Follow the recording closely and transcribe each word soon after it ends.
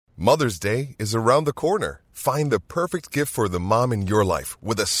Mother's Day is around the corner. Find the perfect gift for the mom in your life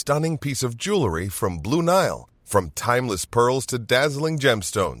with a stunning piece of jewelry from Blue Nile. From timeless pearls to dazzling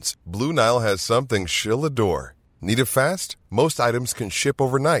gemstones, Blue Nile has something she'll adore. Need it fast? Most items can ship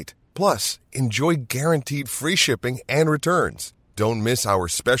overnight. Plus, enjoy guaranteed free shipping and returns. Don't miss our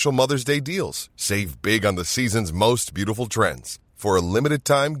special Mother's Day deals. Save big on the season's most beautiful trends. For a limited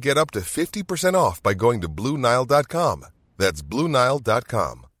time, get up to 50% off by going to BlueNile.com. That's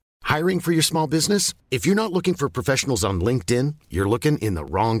BlueNile.com. Hiring for your small business? If you're not looking for professionals on LinkedIn, you're looking in the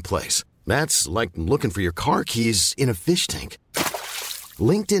wrong place. That's like looking for your car keys in a fish tank.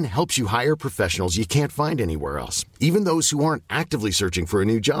 LinkedIn helps you hire professionals you can't find anywhere else, even those who aren't actively searching for a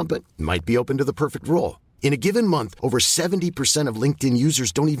new job but might be open to the perfect role. In a given month, over 70% of LinkedIn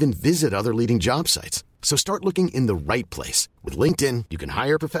users don't even visit other leading job sites. So start looking in the right place. With LinkedIn, you can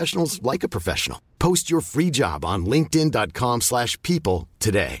hire professionals like a professional. Post your free job on linkedin.com/people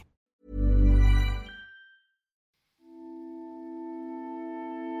today.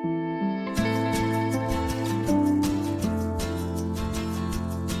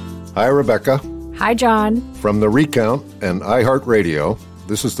 Hi, Rebecca. Hi, John. From The Recount and iHeartRadio,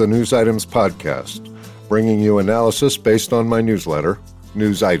 this is the News Items Podcast, bringing you analysis based on my newsletter,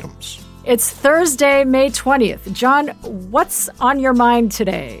 News Items. It's Thursday, May 20th. John, what's on your mind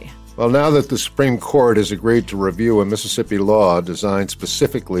today? Well, now that the Supreme Court has agreed to review a Mississippi law designed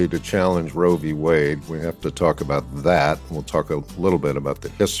specifically to challenge Roe v. Wade, we have to talk about that. We'll talk a little bit about the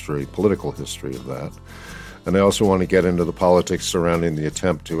political history of that. And I also want to get into the politics surrounding the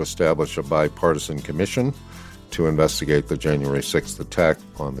attempt to establish a bipartisan commission to investigate the January 6th attack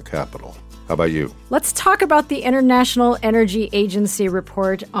on the Capitol. How about you? Let's talk about the International Energy Agency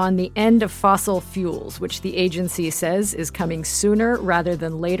report on the end of fossil fuels, which the agency says is coming sooner rather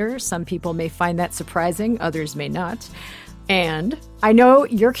than later. Some people may find that surprising, others may not. And I know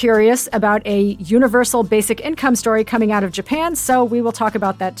you're curious about a universal basic income story coming out of Japan, so we will talk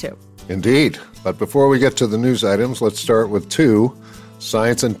about that too. Indeed. But before we get to the news items, let's start with two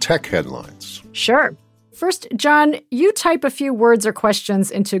science and tech headlines. Sure. First, John, you type a few words or questions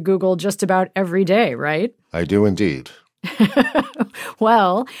into Google just about every day, right? I do indeed.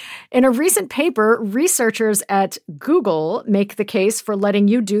 Well, in a recent paper, researchers at Google make the case for letting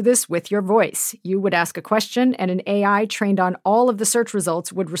you do this with your voice. You would ask a question, and an AI trained on all of the search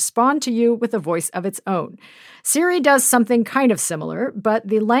results would respond to you with a voice of its own. Siri does something kind of similar, but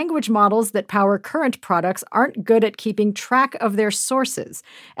the language models that power current products aren't good at keeping track of their sources,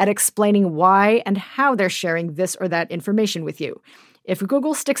 at explaining why and how they're sharing this or that information with you. If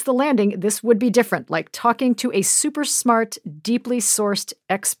Google sticks the landing, this would be different, like talking to a super smart, deeply sourced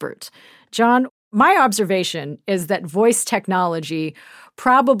expert. John, my observation is that voice technology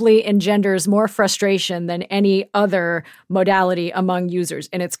probably engenders more frustration than any other modality among users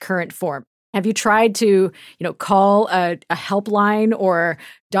in its current form. Have you tried to, call a helpline or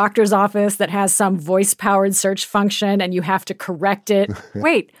doctor's office that has some voice-powered search function and you have to correct it?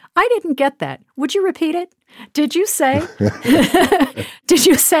 Wait, I didn't get that. Would you repeat it? Did you say? Did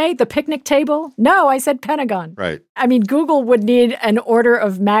you say the picnic table? No, I said Pentagon. Right. I mean, Google would need an order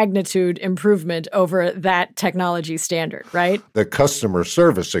of magnitude improvement over that technology standard, right? The customer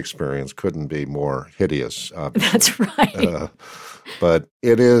service experience couldn't be more hideous, obviously. That's right. But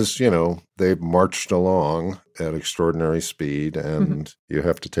it is, they've marched along at extraordinary speed, and you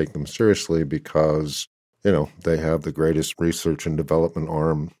have to take them seriously because, they have the greatest research and development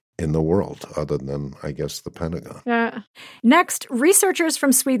arm in the world, other than, I guess, the Pentagon. Next, researchers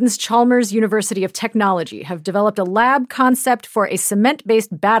from Sweden's Chalmers University of Technology have developed a lab concept for a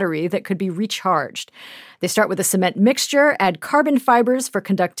cement-based battery that could be recharged. They start with a cement mixture, add carbon fibers for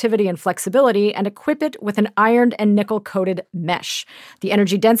conductivity and flexibility, and equip it with an iron and nickel-coated mesh. The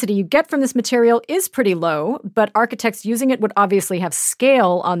energy density you get from this material is pretty low, but architects using it would obviously have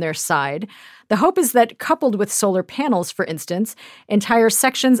scale on their side. The hope is that, coupled with solar panels, for instance, entire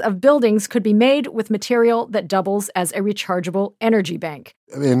sections of buildings could be made with material that doubles as a rechargeable energy bank.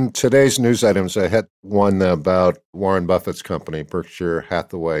 In today's news items, I had one about Warren Buffett's company, Berkshire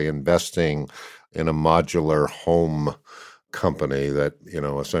Hathaway, investing in a modular home company that,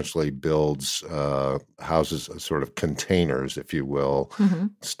 essentially builds houses, sort of containers, if you will,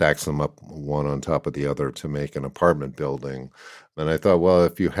 stacks them up one on top of the other to make an apartment building. And I thought, well,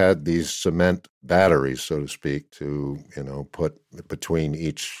 if you had these cement batteries, so to speak, to, put between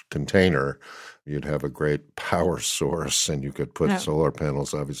each container, you'd have a great power source, and you could put solar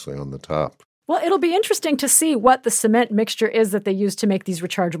panels, obviously, on the top. Well, it'll be interesting to see what the cement mixture is that they use to make these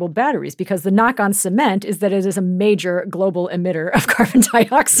rechargeable batteries, because the knock on cement is that it is a major global emitter of carbon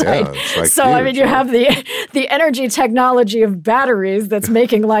dioxide. Yeah, it's like so, huge, I mean, you have the energy technology of batteries that's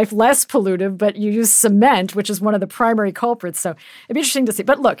making life less pollutive, but you use cement, which is one of the primary culprits. So it'd be interesting to see.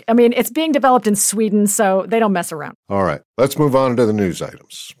 But look, I mean, it's being developed in Sweden, so they don't mess around. All right, let's move on to the news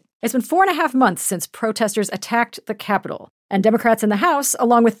items. It's been 4.5 months since protesters attacked the Capitol. And Democrats in the House,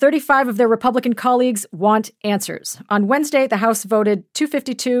 along with 35 of their Republican colleagues, want answers. On Wednesday, the House voted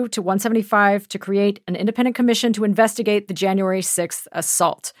 252 to 175 to create an independent commission to investigate the January 6th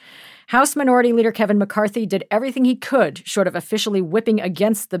assault. House Minority Leader Kevin McCarthy did everything he could, short of officially whipping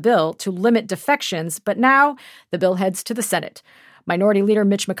against the bill, to limit defections, but now the bill heads to the Senate. Minority Leader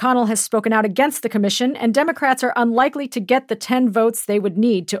Mitch McConnell has spoken out against the commission, and Democrats are unlikely to get the 10 votes they would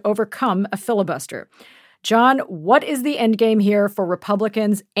need to overcome a filibuster. John, what is the endgame here for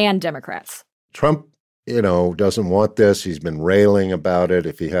Republicans and Democrats? Trump, doesn't want this. He's been railing about it.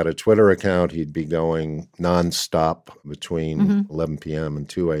 If he had a Twitter account, he'd be going nonstop between 11 p.m. and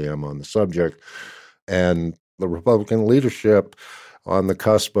 2 a.m. on the subject. And the Republican leadership, on the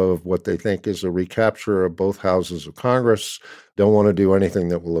cusp of what they think is a recapture of both houses of Congress, don't want to do anything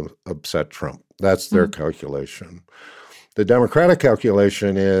that will upset Trump. That's their calculation. The Democratic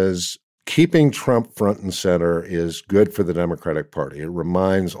calculation is keeping Trump front and center is good for the Democratic Party. It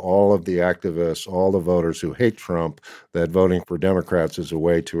reminds all of the activists, all the voters who hate Trump, that voting for Democrats is a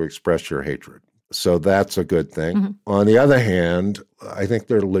way to express your hatred. So that's a good thing. On the other hand, I think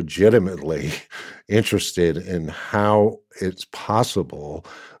they're legitimately interested in how it's possible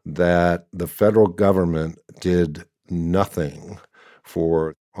that the federal government did nothing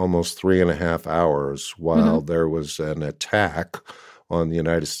for almost 3.5 hours while there was an attack on the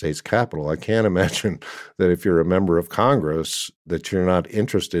United States Capitol. I can't imagine that if you're a member of Congress that you're not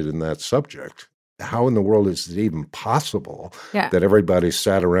interested in that subject. How in the world is it even possible that everybody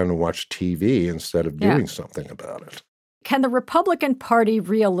sat around and watched TV instead of doing something about it? Can the Republican Party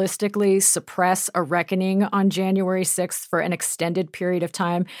realistically suppress a reckoning on January 6th for an extended period of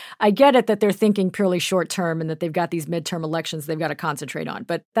time? I get it that they're thinking purely short term and that they've got these midterm elections they've got to concentrate on,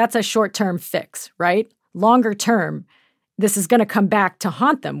 but that's a short-term fix, right? Longer term, this is going to come back to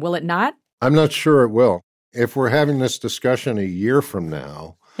haunt them, will it not? I'm not sure it will. If we're having this discussion a year from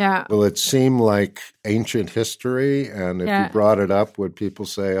now, will it seem like ancient history? And if you brought it up, would people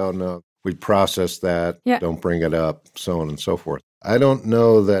say, oh, no, we processed that, don't bring it up, so on and so forth? I don't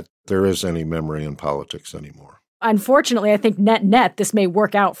know that there is any memory in politics anymore. Unfortunately, I think net, this may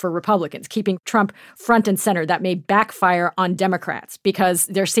work out for Republicans, keeping Trump front and center. That may backfire on Democrats because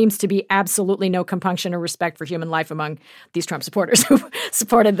there seems to be absolutely no compunction or respect for human life among these Trump supporters who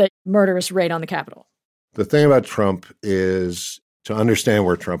supported the murderous raid on the Capitol. The thing about Trump is to understand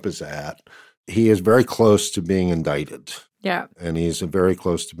where Trump is at, he is very close to being indicted. Yeah. And he's very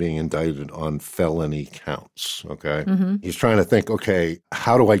close to being indicted on felony counts, okay? He's trying to think, okay,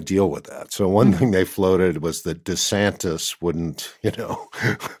 how do I deal with that? So one thing they floated was that DeSantis wouldn't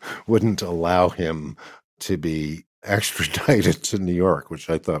allow him to be extradited to New York,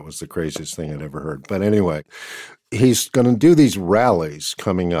 which I thought was the craziest thing I'd ever heard. But anyway, he's going to do these rallies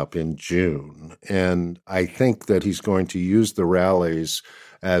coming up in June, and I think that he's going to use the rallies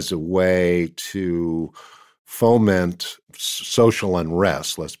as a way to foment social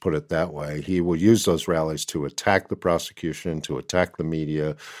unrest, let's put it that way. He will use those rallies to attack the prosecution, to attack the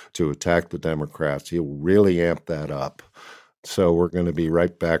media, to attack the Democrats. He'll really amp that up. So we're going to be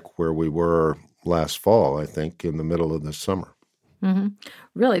right back where we were last fall, I think, in the middle of this summer.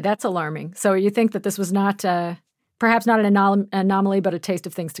 Really, that's alarming. So you think that this was not, perhaps not an anomaly, but a taste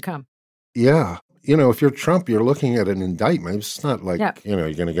of things to come? Yeah. If you're Trump, you're looking at an indictment. It's not like,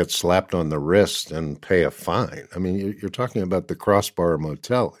 you're going to get slapped on the wrist and pay a fine. I mean, you're talking about the Crossbar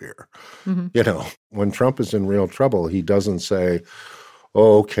Motel here. When Trump is in real trouble, he doesn't say,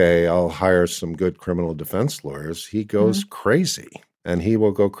 oh, okay, I'll hire some good criminal defense lawyers. He goes crazy, and he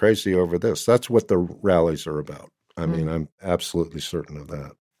will go crazy over this. That's what the rallies are about. I mean, I'm absolutely certain of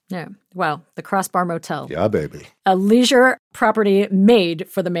that. Yeah. Well, the Crossbar Motel. Yeah, baby. A leisure property made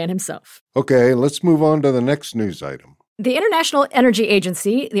for the man himself. Okay, let's move on to the next news item. The International Energy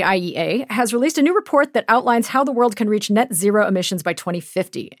Agency, the IEA, has released a new report that outlines how the world can reach net zero emissions by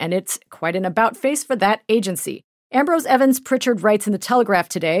 2050, and it's quite an about-face for that agency. Ambrose Evans Pritchard writes in The Telegraph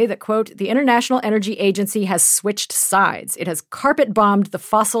today that, quote, the International Energy Agency has switched sides. It has carpet-bombed the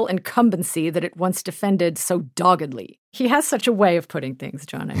fossil incumbency that it once defended so doggedly. He has such a way of putting things,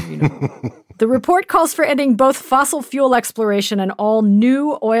 John. The report calls for ending both fossil fuel exploration and all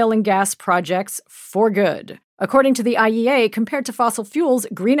new oil and gas projects for good. According to the IEA, compared to fossil fuels,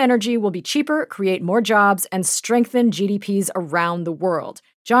 green energy will be cheaper, create more jobs, and strengthen GDPs around the world.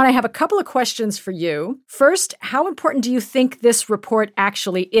 John, I have a couple of questions for you. First, how important do you think this report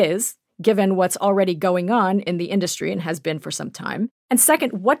actually is, given what's already going on in the industry and has been for some time? And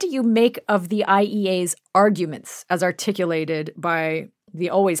second, what do you make of the IEA's arguments as articulated by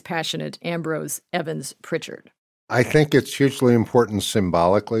the always passionate Ambrose Evans Pritchard? I think it's hugely important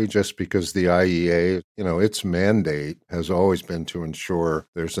symbolically, just because the IEA, its mandate has always been to ensure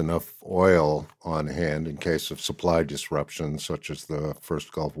there's enough oil on hand in case of supply disruptions, such as the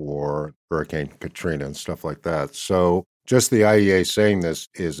first Gulf War, Hurricane Katrina, and stuff like that. So just the IEA saying this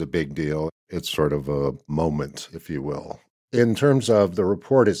is a big deal. It's sort of a moment, if you will. In terms of the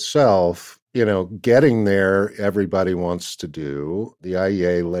report itself, getting there, everybody wants to do. The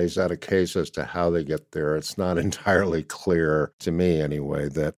IEA lays out a case as to how they get there. It's not entirely clear, to me anyway,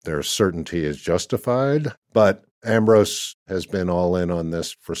 that their certainty is justified. But Ambrose has been all in on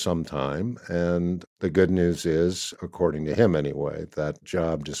this for some time. And the good news is, according to him anyway, that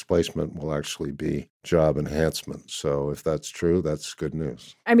job displacement will actually be job enhancement. So if that's true, that's good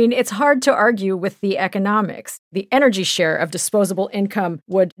news. I mean, it's hard to argue with the economics. The energy share of disposable income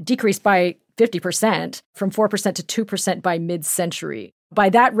would decrease by 50%, from 4% to 2% by mid-century. By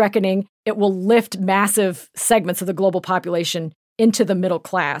that reckoning, it will lift massive segments of the global population into the middle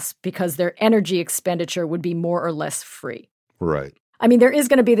class because their energy expenditure would be more or less free. Right. I mean, there is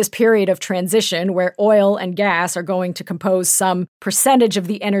going to be this period of transition where oil and gas are going to compose some percentage of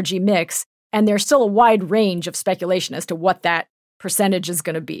the energy mix, and there's still a wide range of speculation as to what that percentage is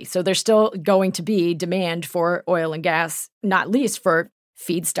going to be. So there's still going to be demand for oil and gas, not least for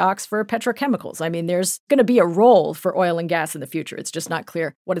feedstocks for petrochemicals. I mean, there's going to be a role for oil and gas in the future. It's just not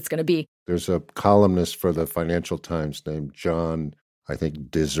clear what it's going to be. There's a columnist for the Financial Times named John, I think,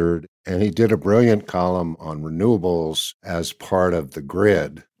 Dizzard, and he did a brilliant column on renewables as part of the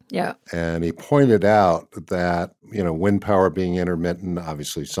grid. Yeah. And he pointed out that, wind power being intermittent,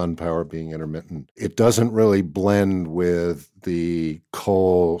 obviously sun power being intermittent, it doesn't really blend with the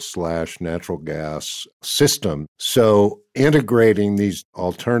coal/natural gas system. So integrating these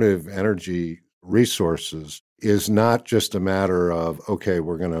alternative energy resources is not just a matter of, okay,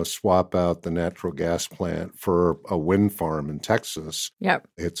 we're going to swap out the natural gas plant for a wind farm in Texas. Yep.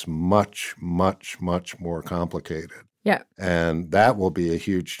 It's much, much, much more complicated. Yeah. And that will be a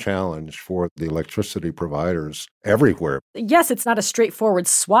huge challenge for the electricity providers everywhere. Yes, it's not a straightforward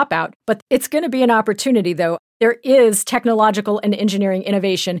swap out, but it's going to be an opportunity, though. There is technological and engineering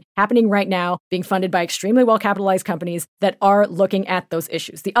innovation happening right now, being funded by extremely well-capitalized companies that are looking at those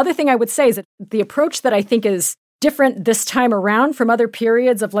issues. The other thing I would say is that the approach that I think is different this time around from other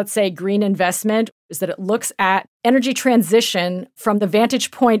periods of, let's say, green investment is that it looks at energy transition from the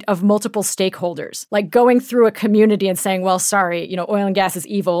vantage point of multiple stakeholders, like going through a community and saying, well, sorry, oil and gas is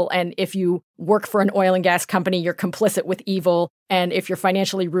evil. And if you work for an oil and gas company, you're complicit with evil. And if you're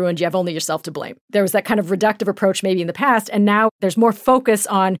financially ruined, you have only yourself to blame. There was that kind of reductive approach maybe in the past. And now there's more focus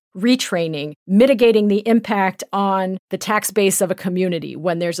on retraining, mitigating the impact on the tax base of a community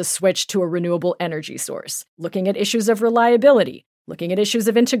when there's a switch to a renewable energy source, looking at issues of reliability, looking at issues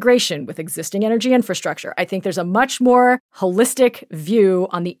of integration with existing energy infrastructure. I think there's a much more holistic view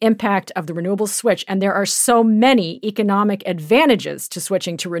on the impact of the renewables switch. And there are so many economic advantages to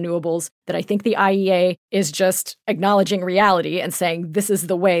switching to renewables that I think the IEA is just acknowledging reality and saying this is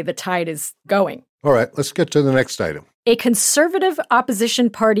the way the tide is going. All right, let's get to the next item. A conservative opposition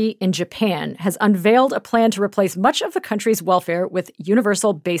party in Japan has unveiled a plan to replace much of the country's welfare with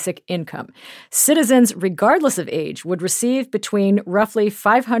universal basic income. Citizens, regardless of age, would receive between roughly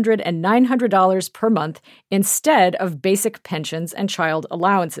 $500 and $900 per month instead of basic pensions and child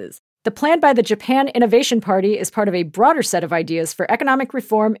allowances. The plan by the Japan Innovation Party is part of a broader set of ideas for economic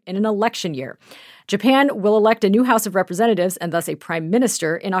reform in an election year. Japan will elect a new House of Representatives and thus a prime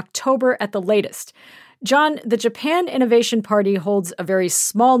minister in October at the latest. John, the Japan Innovation Party holds a very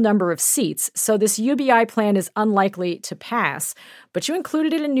small number of seats, so this UBI plan is unlikely to pass. But you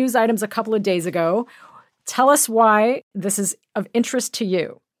included it in news items a couple of days ago. Tell us why this is of interest to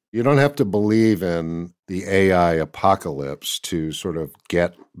you. You don't have to believe in the AI apocalypse to sort of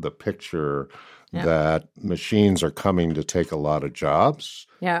get the picture that machines are coming to take a lot of jobs.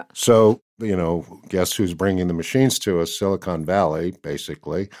 Yeah. So, guess who's bringing the machines to us? Silicon Valley,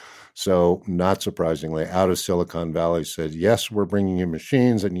 basically. So not surprisingly, out of Silicon Valley said, yes, we're bringing you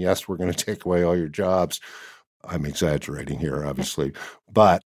machines, and yes, we're going to take away all your jobs. I'm exaggerating here, obviously.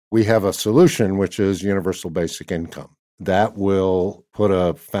 But we have a solution, which is universal basic income. That will put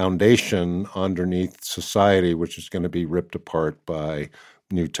a foundation underneath society, which is going to be ripped apart by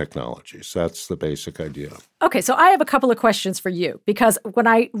new technologies. That's the basic idea. Okay, so I have a couple of questions for you, because when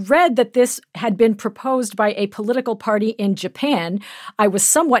I read that this had been proposed by a political party in Japan, I was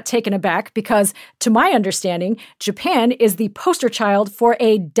somewhat taken aback because, to my understanding, Japan is the poster child for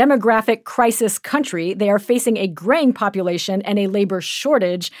a demographic crisis country. They are facing a graying population and a labor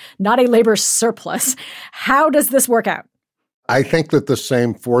shortage, not a labor surplus. How does this work out? I think that the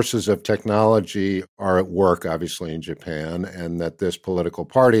same forces of technology are at work, obviously, in Japan, and that this political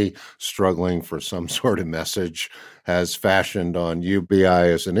party, struggling for some sort of message, has fashioned on UBI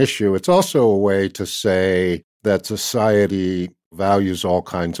as an issue. It's also a way to say that society values all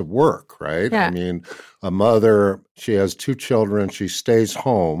kinds of work, right? Yeah. I mean, a mother, she has 2 children, she stays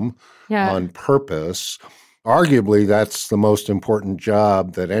home on purpose. Arguably, that's the most important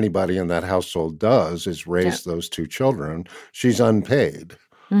job that anybody in that household does, is raise those 2 children. She's unpaid.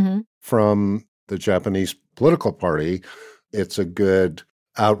 Mm-hmm. From the Japanese political party, it's a good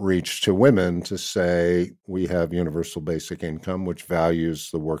outreach to women to say, we have universal basic income, which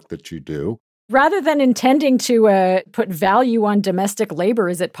values the work that you do. Rather than intending to put value on domestic labor,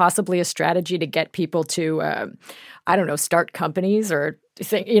 is it possibly a strategy to get people to, start companies or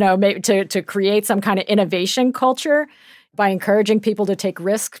maybe to create some kind of innovation culture by encouraging people to take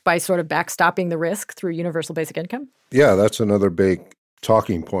risk by sort of backstopping the risk through universal basic income? Yeah, that's another big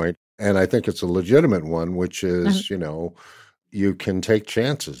talking point. And I think it's a legitimate one, which is, you can take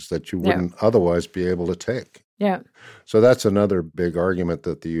chances that you wouldn't otherwise be able to take. Yeah. So that's another big argument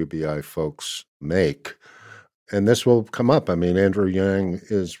that the UBI folks make. And this will come up. I mean, Andrew Yang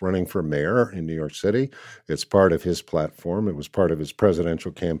is running for mayor in New York City. It's part of his platform. It was part of his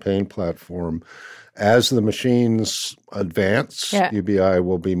presidential campaign platform. As the machines advance, UBI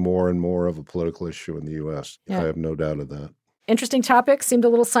will be more and more of a political issue in the U.S. I have no doubt of that. Interesting topic. Seemed a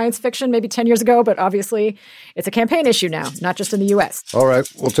little science fiction maybe 10 years ago, but obviously it's a campaign issue now, not just in the U.S. All right.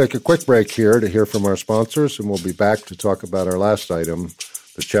 We'll take a quick break here to hear from our sponsors, and we'll be back to talk about our last item,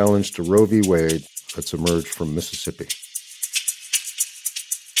 the challenge to Roe v. Wade that's emerged from Mississippi.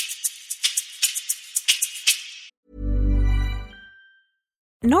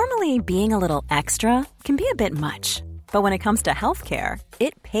 Normally, being a little extra can be a bit much, but when it comes to healthcare,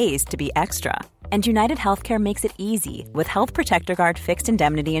 it pays to be extra. And United Healthcare makes it easy with Health Protector Guard fixed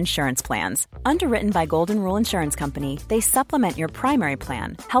indemnity insurance plans. Underwritten by Golden Rule Insurance Company, they supplement your primary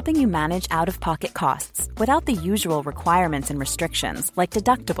plan, helping you manage out-of-pocket costs without the usual requirements and restrictions like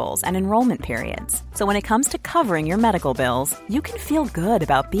deductibles and enrollment periods. So when it comes to covering your medical bills, you can feel good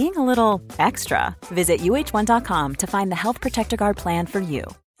about being a little extra. Visit UH1.com to find the Health Protector Guard plan for you.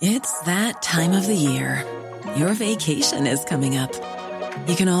 It's that time of the year. Your vacation is coming up.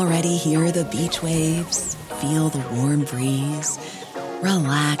 You can already hear the beach waves, feel the warm breeze,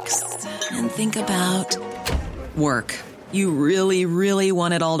 relax, and think about work. You really, really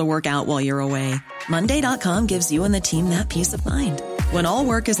want it all to work out while you're away. Monday.com gives you and the team that peace of mind. When all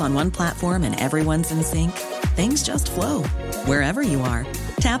work is on one platform and everyone's in sync, things just flow. Wherever you are,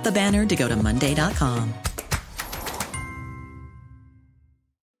 tap the banner to go to Monday.com.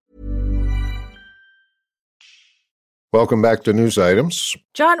 Welcome back to News Items.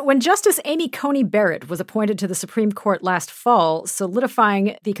 John, when Justice Amy Coney Barrett was appointed to the Supreme Court last fall,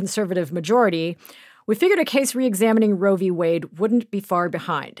 solidifying the conservative majority, we figured a case re-examining Roe v. Wade wouldn't be far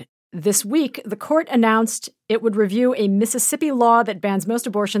behind. This week, the court announced it would review a Mississippi law that bans most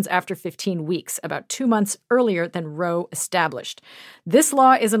abortions after 15 weeks, about 2 months earlier than Roe established. This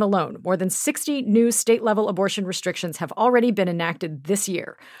law isn't alone. More than 60 new state-level abortion restrictions have already been enacted this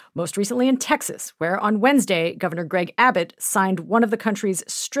year, most recently in Texas, where on Wednesday, Governor Greg Abbott signed one of the country's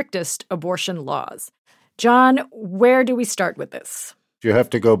strictest abortion laws. John, where do we start with this? You have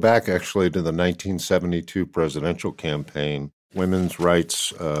to go back, actually, to the 1972 presidential campaign. Women's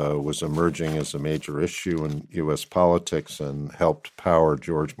rights was emerging as a major issue in U.S. politics and helped power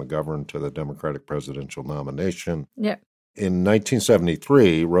George McGovern to the Democratic presidential nomination. Yeah. In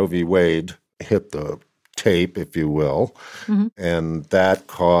 1973, Roe v. Wade hit the tape, if you will, and that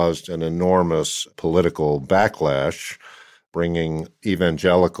caused an enormous political backlash, bringing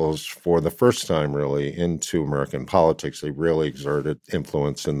evangelicals for the first time, really, into American politics. They really exerted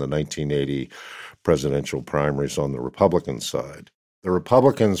influence in the 1980 presidential primaries on the Republican side. The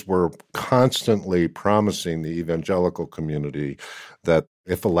Republicans were constantly promising the evangelical community that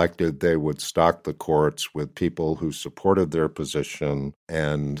if elected, they would stock the courts with people who supported their position,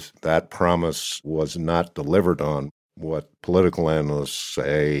 and that promise was not delivered on. What political analysts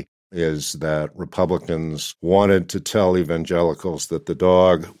say is that Republicans wanted to tell evangelicals that the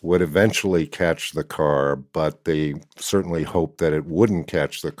dog would eventually catch the car, but they certainly hoped that it wouldn't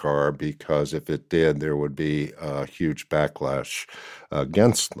catch the car because if it did, there would be a huge backlash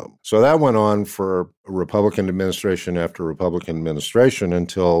against them. So that went on for Republican administration after Republican administration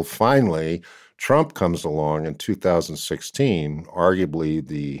until finally Trump comes along in 2016, arguably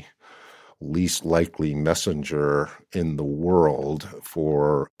the least likely messenger in the world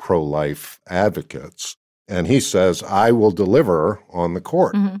for pro-life advocates. And he says, I will deliver on the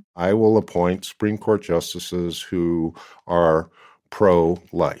court. Mm-hmm. I will appoint Supreme Court justices who are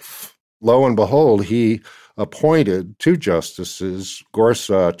pro-life. Lo and behold, he appointed two justices,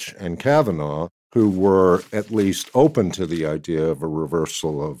 Gorsuch and Kavanaugh, who were at least open to the idea of a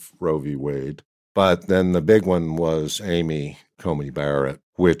reversal of Roe v. Wade. But then the big one was Amy Coney Barrett,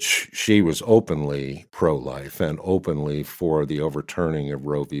 which she was openly pro-life and openly for the overturning of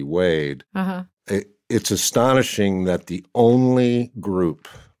Roe v. Wade. Uh-huh. It's astonishing that the only group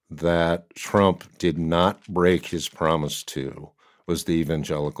that Trump did not break his promise to was the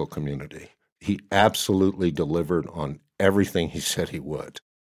evangelical community. He absolutely delivered on everything he said he would.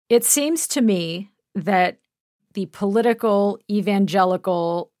 It seems to me that the political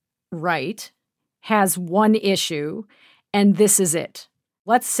evangelical right has one issue, and this is it.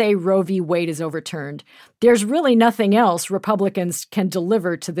 Let's say Roe v. Wade is overturned. There's really nothing else Republicans can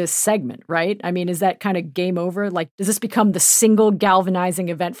deliver to this segment, right? I mean, is that kind of game over? Like, does this become the single galvanizing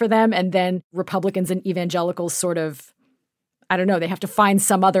event for them? And then Republicans and evangelicals sort of, I don't know, they have to find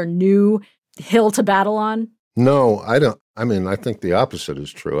some other new hill to battle on? No, I don't. I mean, I think the opposite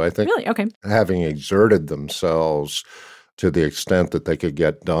is true. I think really? Okay. Having exerted themselves to the extent that they could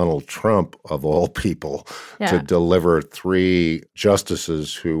get Donald Trump, of all people, to deliver three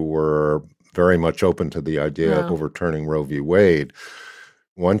justices who were very much open to the idea of overturning Roe v. Wade.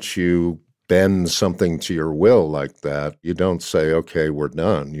 Once you bend something to your will like that, you don't say, okay, we're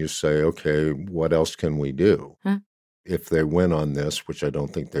done. You say, okay, what else can we do? Huh? If they win on this, which I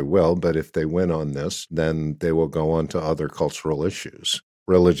don't think they will, but if they win on this, then they will go on to other cultural issues.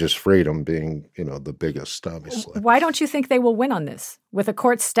 Religious freedom being, the biggest, obviously. Why don't you think they will win on this? With a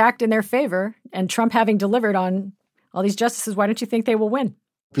court stacked in their favor and Trump having delivered on all these justices, why don't you think they will win?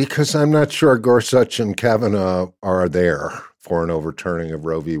 Because I'm not sure Gorsuch and Kavanaugh are there for an overturning of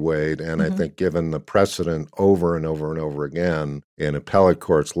Roe v. Wade. And I think given the precedent over and over and over again in appellate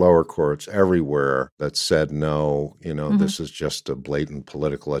courts, lower courts, everywhere that said no, this is just a blatant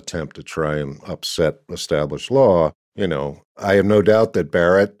political attempt to try and upset established law. I have no doubt that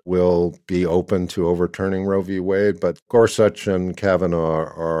Barrett will be open to overturning Roe v. Wade, but Gorsuch and Kavanaugh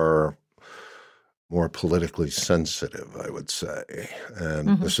are more politically sensitive, I would say.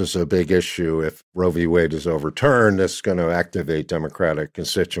 And this is a big issue. If Roe v. Wade is overturned, it's going to activate Democratic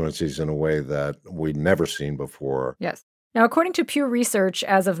constituencies in a way that we'd never seen before. Yes. Now, according to Pew Research,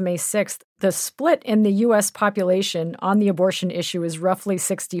 as of May 6th, the split in the U.S. population on the abortion issue is roughly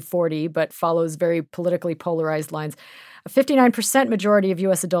 60-40, but follows very politically polarized lines. A 59% majority of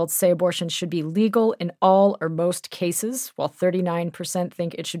U.S. adults say abortion should be legal in all or most cases, while 39%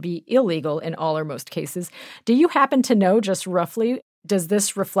 think it should be illegal in all or most cases. Do you happen to know, just roughly, does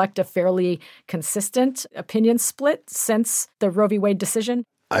this reflect a fairly consistent opinion split since the Roe v. Wade decision?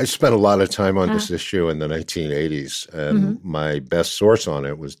 I spent a lot of time on this issue in the 1980s, and my best source on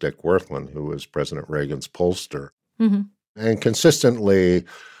it was Dick Werthland, who was President Reagan's pollster. And consistently,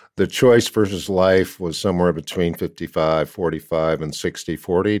 the choice versus life was somewhere between 55-45 and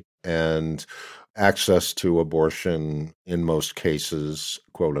 60-40, and access to abortion in most cases,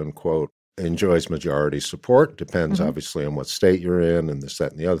 quote unquote, enjoys majority support. Depends obviously on what state you're in and this,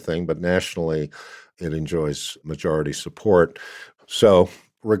 that, and the other thing, but nationally it enjoys majority support. So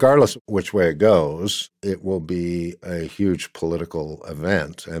regardless of which way it goes, it will be a huge political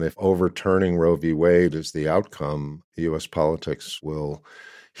event. And if overturning Roe v. Wade is the outcome, U.S. politics will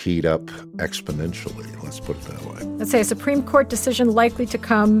heat up exponentially. Let's put it that way. Let's say a Supreme Court decision likely to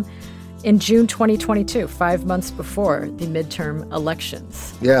come in June 2022, 5 months before the midterm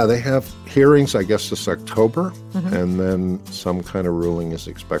elections. Yeah, they have hearings, I guess, this October, and then some kind of ruling is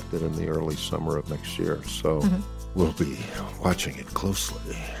expected in the early summer of next year. So we'll be watching it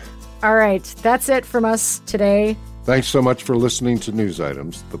closely. All right, that's it from us today. Thanks so much for listening to News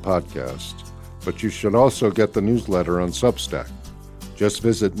Items, the podcast. But you should also get the newsletter on Substack. Just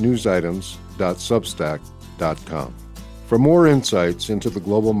visit newsitems.substack.com. For more insights into the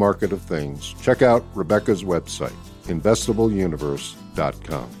global market of things, check out Rebecca's website,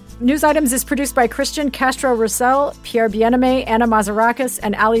 investableuniverse.com. News Items is produced by Christian Castro-Russell, Pierre Bienaimé, Anna Mazarakis,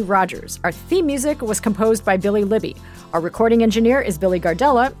 and Ali Rogers. Our theme music was composed by Billy Libby. Our recording engineer is Billy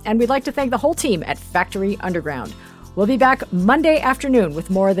Gardella, and we'd like to thank the whole team at Factory Underground. We'll be back Monday afternoon with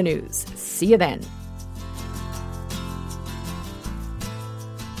more of the news. See you then.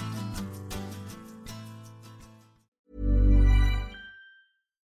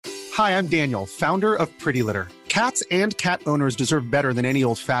 Hi, I'm Daniel, founder of Pretty Litter. Cats and cat owners deserve better than any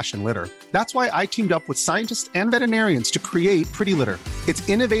old-fashioned litter. That's why I teamed up with scientists and veterinarians to create Pretty Litter. Its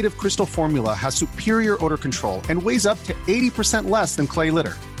innovative crystal formula has superior odor control and weighs up to 80% less than clay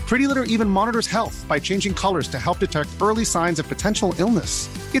litter. Pretty Litter even monitors health by changing colors to help detect early signs of potential illness.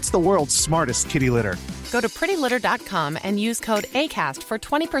 It's the world's smartest kitty litter. Go to prettylitter.com and use code ACAST for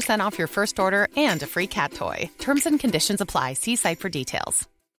 20% off your first order and a free cat toy. Terms and conditions apply. See site for details.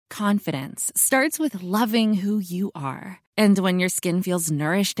 Confidence starts with loving who you are. And when your skin feels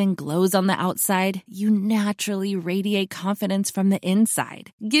nourished and glows on the outside, you naturally radiate confidence from the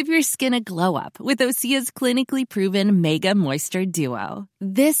inside. Give your skin a glow up with Osea's clinically proven Mega Moisture Duo.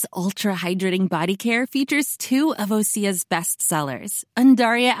 This ultra-hydrating body care features two of Osea's best sellers,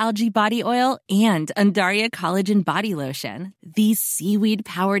 Undaria Algae Body Oil and Undaria Collagen Body Lotion. These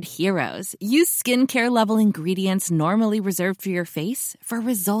seaweed-powered heroes use skincare-level ingredients normally reserved for your face for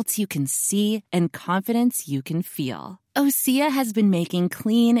results you can see and confidence you can feel. Osea has been making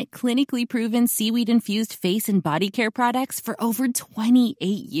clean, clinically proven seaweed-infused face and body care products for over 28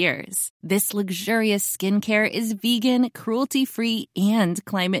 years. This luxurious skincare is vegan, cruelty-free, and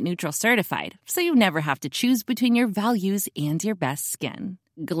climate-neutral certified, so you never have to choose between your values and your best skin.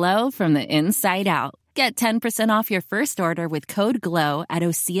 Glow from the inside out. Get 10% off your first order with code GLOW at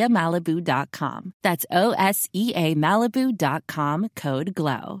OseaMalibu.com. That's OSEA Malibu.com, code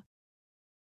GLOW.